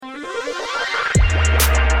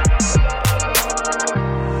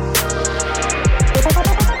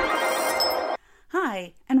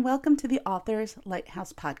Welcome to the Authors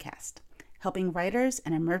Lighthouse Podcast, helping writers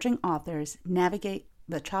and emerging authors navigate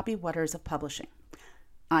the choppy waters of publishing.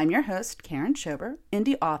 I'm your host, Karen Schober,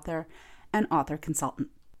 indie author and author consultant.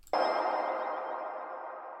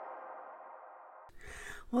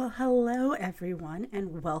 Well, hello everyone,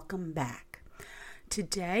 and welcome back.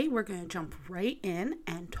 Today we're going to jump right in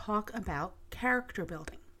and talk about character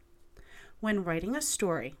building. When writing a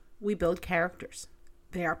story, we build characters.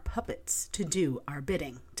 They are puppets to do our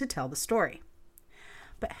bidding, to tell the story.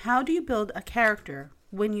 But how do you build a character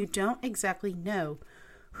when you don't exactly know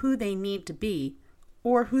who they need to be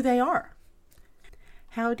or who they are?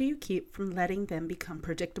 How do you keep from letting them become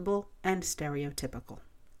predictable and stereotypical?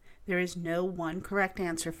 There is no one correct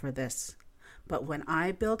answer for this, but when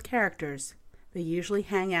I build characters, they usually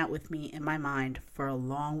hang out with me in my mind for a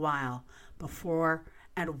long while before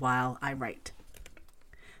and while I write.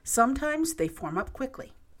 Sometimes they form up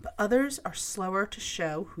quickly, but others are slower to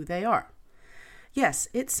show who they are. Yes,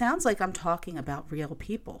 it sounds like I'm talking about real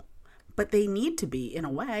people, but they need to be in a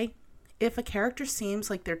way. If a character seems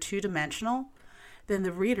like they're two-dimensional, then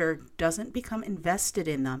the reader doesn't become invested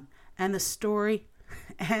in them, and the story,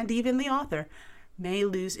 and even the author, may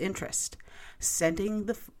lose interest, sending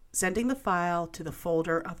the file to the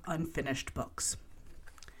folder of unfinished books.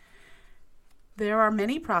 There are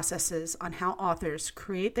many processes on how authors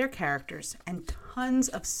create their characters and tons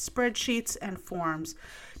of spreadsheets and forms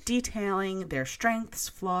detailing their strengths,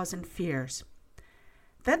 flaws, and fears.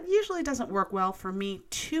 That usually doesn't work well for me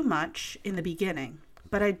too much in the beginning,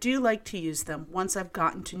 but I do like to use them once I've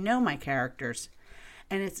gotten to know my characters,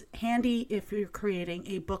 and it's handy if you're creating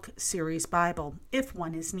a book series Bible, if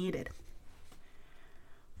one is needed.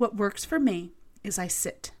 What works for me is I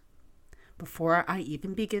sit before I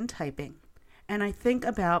even begin typing, and I think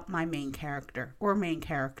about my main character or main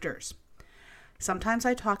characters. Sometimes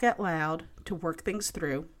I talk out loud to work things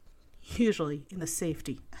through, usually in the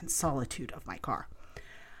safety and solitude of my car.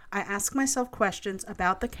 I ask myself questions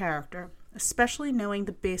about the character, especially knowing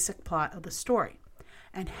the basic plot of the story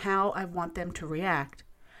and how I want them to react,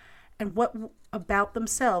 and what about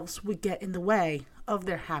themselves would get in the way of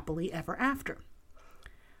their happily ever after.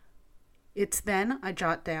 It's then I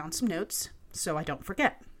jot down some notes so I don't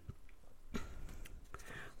forget.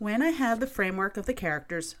 When I have the framework of the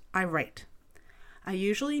characters, I write. I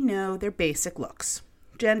usually know their basic looks.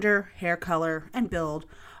 Gender, hair color, and build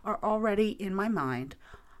are already in my mind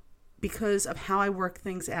because of how I work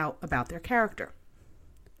things out about their character.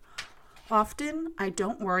 Often, I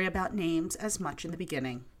don't worry about names as much in the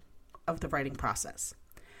beginning of the writing process.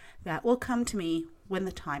 That will come to me when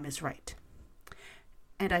the time is right.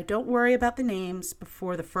 And I don't worry about the names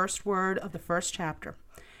before the first word of the first chapter.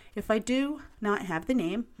 If I do not have the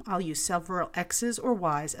name, I'll use several X's or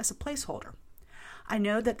Y's as a placeholder. I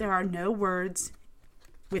know that there are no words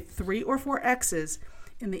with 3 or 4 X's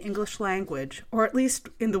in the English language, or at least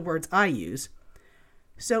in the words I use.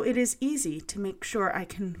 So it is easy to make sure I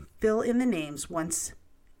can fill in the names once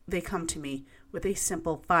they come to me with a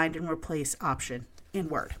simple find and replace option in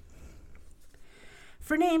Word.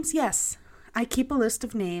 For names, yes, I keep a list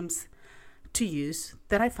of names to use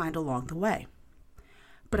that I find along the way.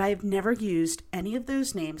 But I have never used any of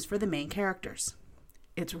those names for the main characters.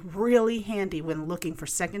 It's really handy when looking for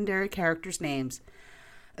secondary characters' names,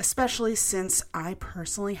 especially since I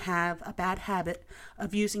personally have a bad habit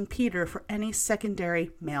of using Peter for any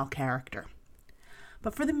secondary male character.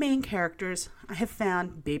 But for the main characters, I have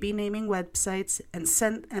found baby naming websites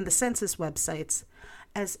and the census websites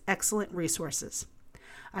as excellent resources.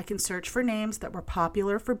 I can search for names that were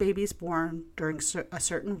popular for babies born during a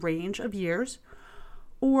certain range of years,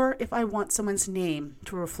 or if I want someone's name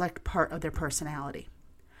to reflect part of their personality.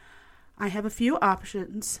 I have a few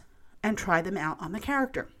options and try them out on the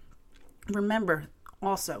character. Remember,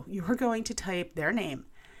 also, you are going to type their name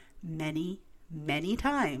many, many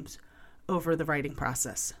times over the writing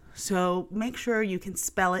process. So make sure you can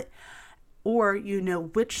spell it or you know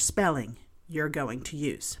which spelling you're going to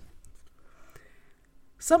use.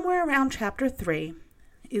 Somewhere around chapter 3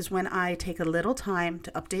 is when I take a little time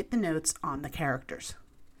to update the notes on the characters.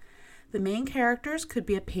 The main characters could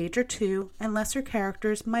be a page or 2, and lesser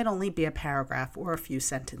characters might only be a paragraph or a few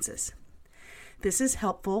sentences. This is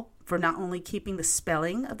helpful for not only keeping the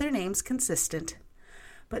spelling of their names consistent,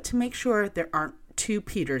 but to make sure there aren't 2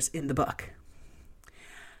 Peters in the book.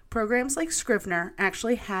 Programs like Scrivener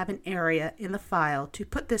actually have an area in the file to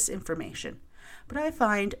put this information, but I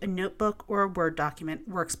find a notebook or a Word document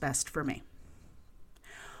works best for me.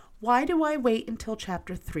 Why do I wait until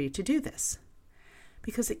chapter 3 to do this?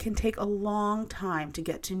 Because it can take a long time to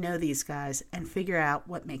get to know these guys and figure out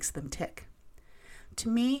what makes them tick. To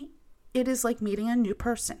me, it is like meeting a new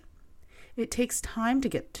person. It takes time to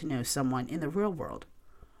get to know someone in the real world.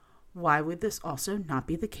 Why would this also not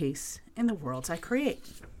be the case in the worlds I create?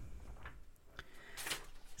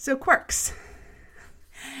 So, quirks.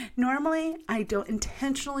 Normally, I don't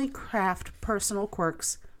intentionally craft personal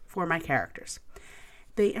quirks for my characters.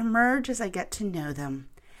 They emerge as I get to know them,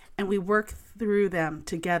 and we work through them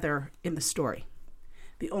together in the story.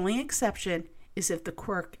 The only exception is if the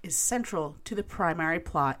quirk is central to the primary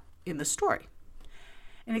plot in the story.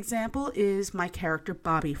 An example is my character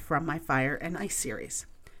Bobby from my Fire and Ice series.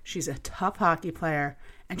 She's a tough hockey player,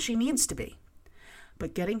 and she needs to be.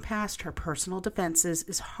 But getting past her personal defenses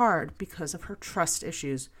is hard because of her trust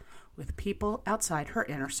issues with people outside her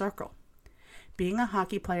inner circle. Being a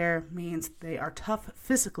hockey player means they are tough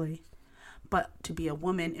physically, but to be a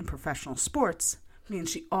woman in professional sports means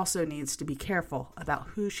she also needs to be careful about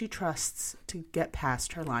who she trusts to get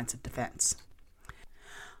past her lines of defense.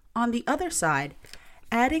 On the other side,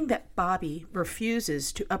 adding that Bobby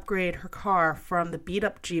refuses to upgrade her car from the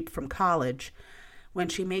beat-up Jeep from college when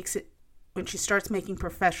she starts making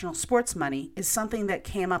professional sports money is something that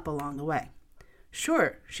came up along the way.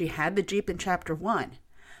 Sure, she had the Jeep in Chapter 1,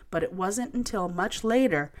 but it wasn't until much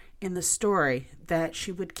later in the story that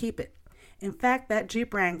she would keep it. In fact, that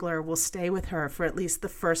Jeep Wrangler will stay with her for at least the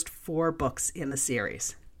first 4 books in the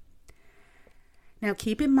series. Now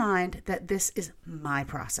keep in mind that this is my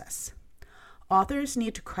process. Authors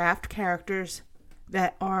need to craft characters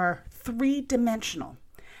that are 3-dimensional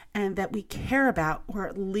and that we care about or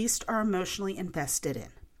at least are emotionally invested in.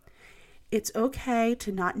 It's okay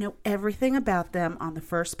to not know everything about them on the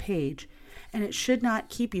first page, and it should not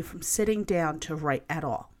keep you from sitting down to write at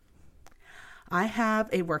all. I have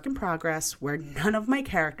a work in progress where none of my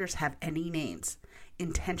characters have any names,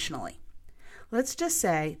 intentionally. Let's just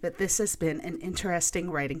say that this has been an interesting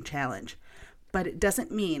writing challenge, but it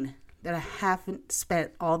doesn't mean that I haven't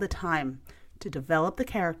spent all the time to develop the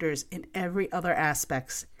characters in every other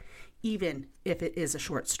aspect, even if it is a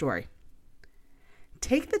short story.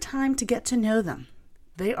 Take the time to get to know them.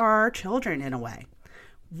 They are our children in a way.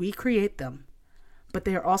 We create them, but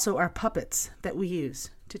they are also our puppets that we use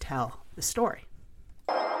to tell the story.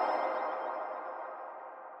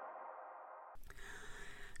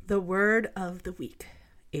 The word of the week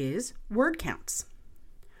is word counts.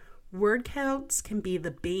 Word counts can be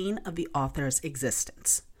the bane of the author's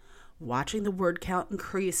existence. Watching the word count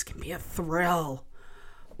increase can be a thrill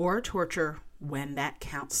or a torture when that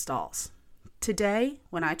count stalls. Today,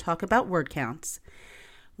 when I talk about word counts,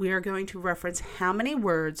 we are going to reference how many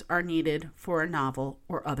words are needed for a novel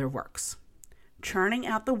or other works. Churning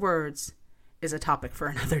out the words is a topic for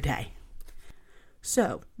another day.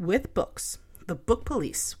 So, with books, the book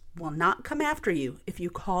police will not come after you if you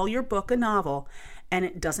call your book a novel and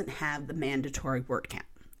it doesn't have the mandatory word count.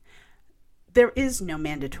 There is no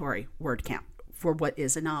mandatory word count for what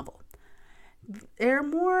is a novel. There are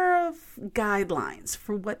more of guidelines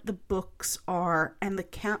for what the books are, and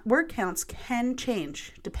the word counts can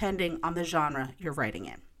change depending on the genre you're writing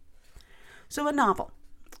in. So a novel.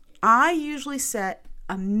 I usually set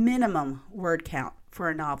a minimum word count for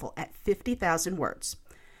a novel at 50,000 words.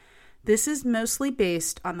 This is mostly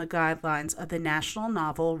based on the guidelines of the National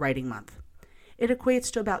Novel Writing Month. It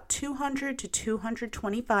equates to about 200 to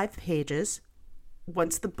 225 pages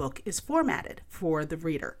once the book is formatted for the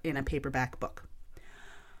reader in a paperback book.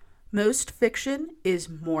 Most fiction is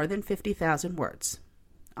more than 50,000 words.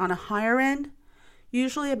 On a higher end,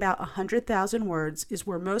 usually about 100,000 words is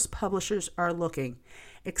where most publishers are looking,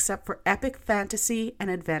 except for epic fantasy and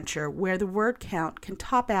adventure, where the word count can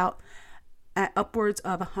top out at upwards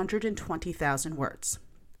of 120,000 words.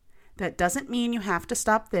 That doesn't mean you have to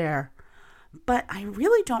stop there, but I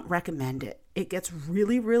really don't recommend it. It gets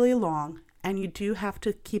really, really long, and you do have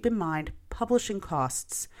to keep in mind publishing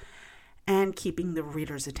costs and keeping the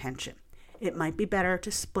reader's attention. It might be better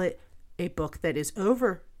to split a book that is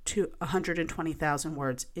over to 120,000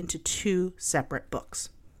 words into 2 separate books.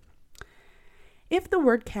 If the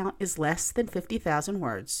word count is less than 50,000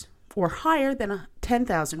 words or higher than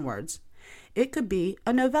 10,000 words, it could be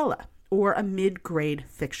a novella or a mid-grade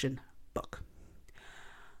fiction book.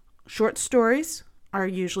 Short stories are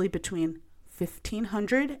usually between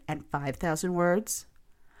 1,500 and 5,000 words.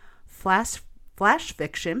 Flash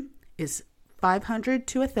fiction is 500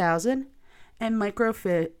 to 1,000, and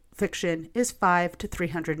microfiction is 5 to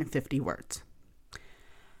 350 words.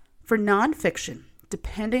 For nonfiction,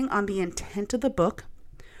 depending on the intent of the book,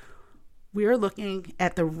 we are looking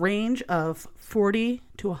at the range of 40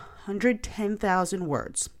 to 110,000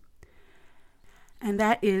 words. And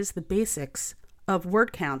that is the basics of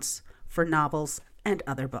word counts for novels and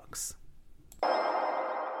other books.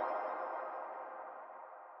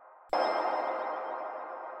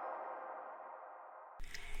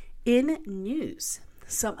 In news,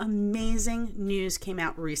 some amazing news came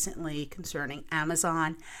out recently concerning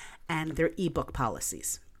Amazon and their ebook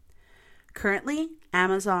policies. Currently,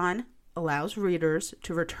 Amazon allows readers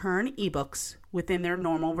to return ebooks within their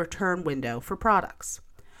normal return window for products.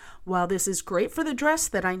 While this is great for the dress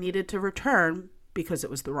that I needed to return because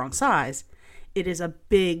it was the wrong size, it is a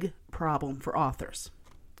big problem for authors.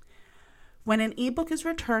 When an ebook is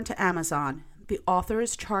returned to Amazon, the author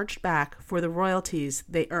is charged back for the royalties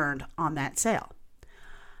they earned on that sale.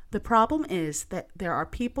 The problem is that there are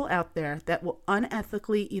people out there that will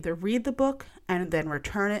unethically either read the book and then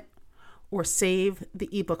return it, or save the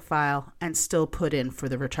ebook file and still put in for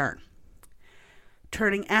the return,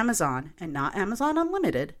 turning Amazon, and not Amazon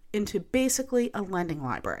Unlimited, into basically a lending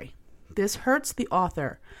library. This hurts the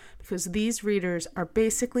author because these readers are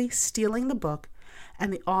basically stealing the book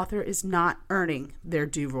and the author is not earning their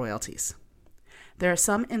due royalties. There are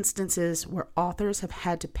some instances where authors have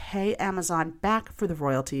had to pay Amazon back for the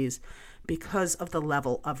royalties because of the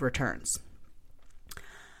level of returns.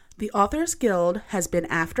 The Authors Guild has been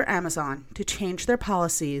after Amazon to change their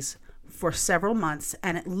policies for several months,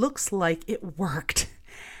 and it looks like it worked.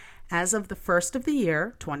 As of the first of the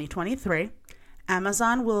year, 2023,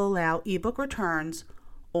 Amazon will allow ebook returns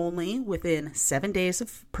only within 7 days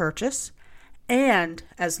of purchase and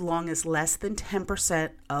as long as less than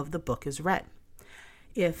 10% of the book is read.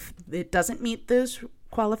 If it doesn't meet those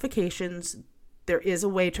qualifications, there is a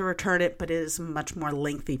way to return it, but it is a much more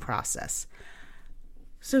lengthy process.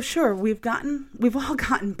 So sure, we've all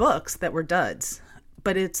gotten books that were duds,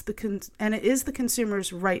 but it is the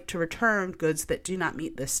consumer's right to return goods that do not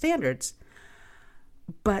meet the standards.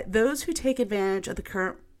 But those who take advantage of the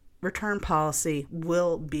current return policy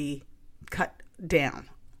will be cut down.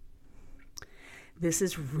 This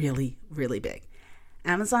is really, really big.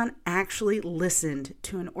 Amazon actually listened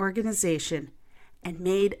to an organization and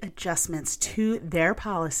made adjustments to their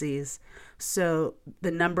policies so the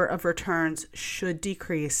number of returns should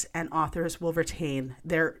decrease and authors will retain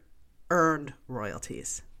their earned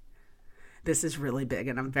royalties. This is really big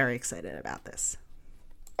and I'm very excited about this.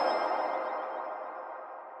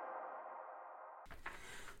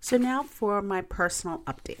 So now for my personal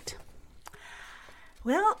update.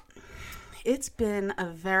 Well, it's been a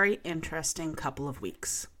very interesting couple of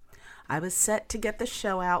weeks. I was set to get the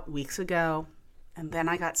show out weeks ago, and then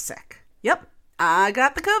I got sick. Yep, I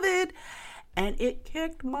got the COVID, and it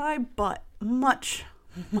kicked my butt much,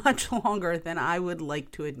 much longer than I would like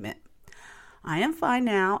to admit. I am fine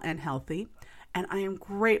now and healthy, and I am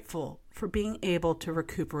grateful for being able to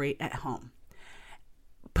recuperate at home.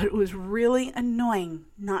 But it was really annoying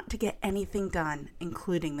not to get anything done,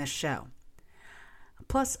 including this show.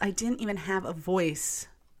 Plus, I didn't even have a voice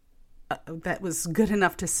that was good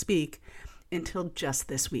enough to speak until just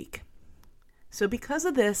this week. So because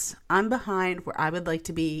of this, I'm behind where I would like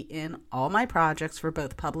to be in all my projects for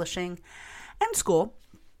both publishing and school,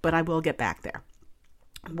 but I will get back there.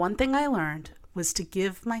 One thing I learned was to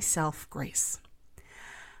give myself grace.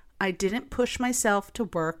 I didn't push myself to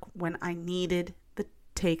work when I needed to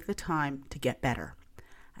take the time to get better.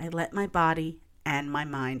 I let my body and my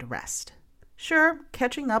mind rest. Sure,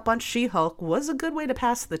 catching up on She-Hulk was a good way to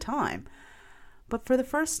pass the time, but for the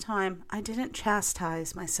first time, I didn't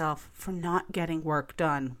chastise myself for not getting work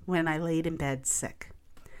done when I laid in bed sick.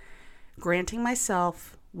 Granting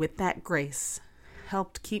myself with that grace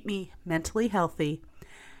helped keep me mentally healthy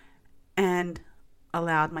and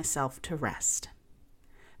allowed myself to rest.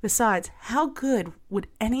 Besides, how good would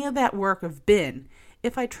any of that work have been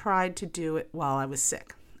if I tried to do it while I was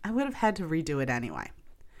sick? I would have had to redo it anyway.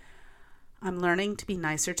 I'm learning to be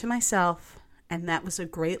nicer to myself, and that was a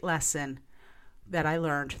great lesson that I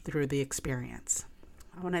learned through the experience.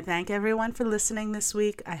 I want to thank everyone for listening this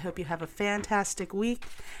week. I hope you have a fantastic week.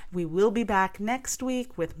 We will be back next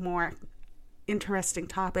week with more interesting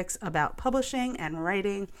topics about publishing and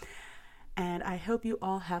writing, and I hope you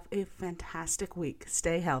all have a fantastic week.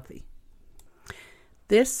 Stay healthy.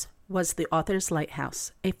 This was The Author's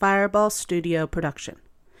Lighthouse, a Fireball Studio production.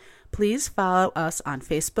 Please follow us on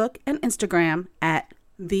Facebook and Instagram at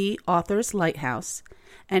The Author's Lighthouse.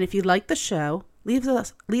 And if you like the show, leave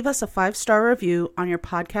us a 5-star review on your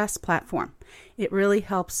podcast platform. It really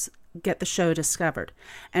helps get the show discovered.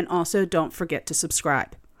 And also don't forget to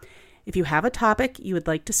subscribe. If you have a topic you would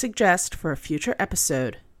like to suggest for a future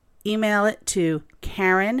episode, email it to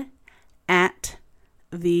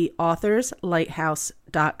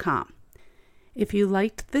Karen@theauthorslighthouse.com. If you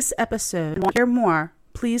liked this episode and want to hear more,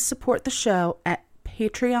 please support the show at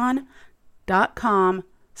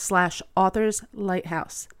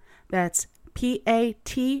patreon.com/authorslighthouse. That's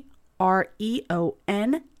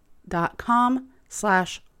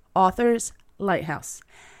patreon.com/authorslighthouse. Authors Lighthouse.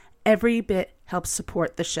 Every bit helps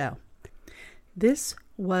support the show. This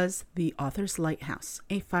was The Authors Lighthouse,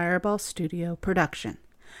 a Fireball Studio production.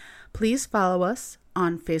 Please follow us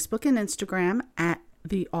on Facebook and Instagram at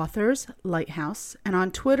The Authors Lighthouse and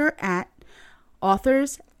on Twitter at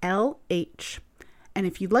AuthorsLH. And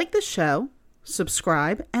if you like the show,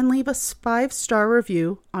 subscribe and leave us 5-star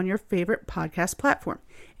review on your favorite podcast platform.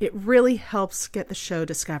 It really helps get the show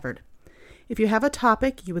discovered. If you have a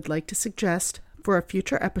topic you would like to suggest for a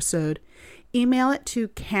future episode, email it to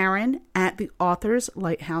Karen at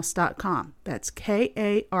theauthorslighthouse.com. That's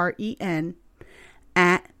Karen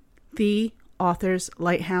at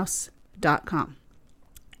theauthorslighthouse.com.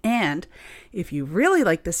 And if you really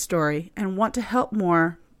like this story and want to help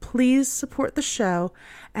more, please support the show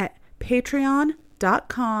at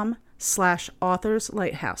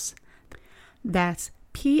patreon.com/authorslighthouse. That's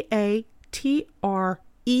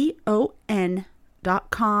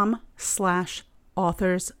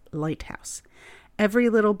patreon.com/authorslighthouse. Every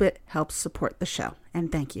little bit helps support the show,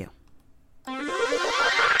 and thank you.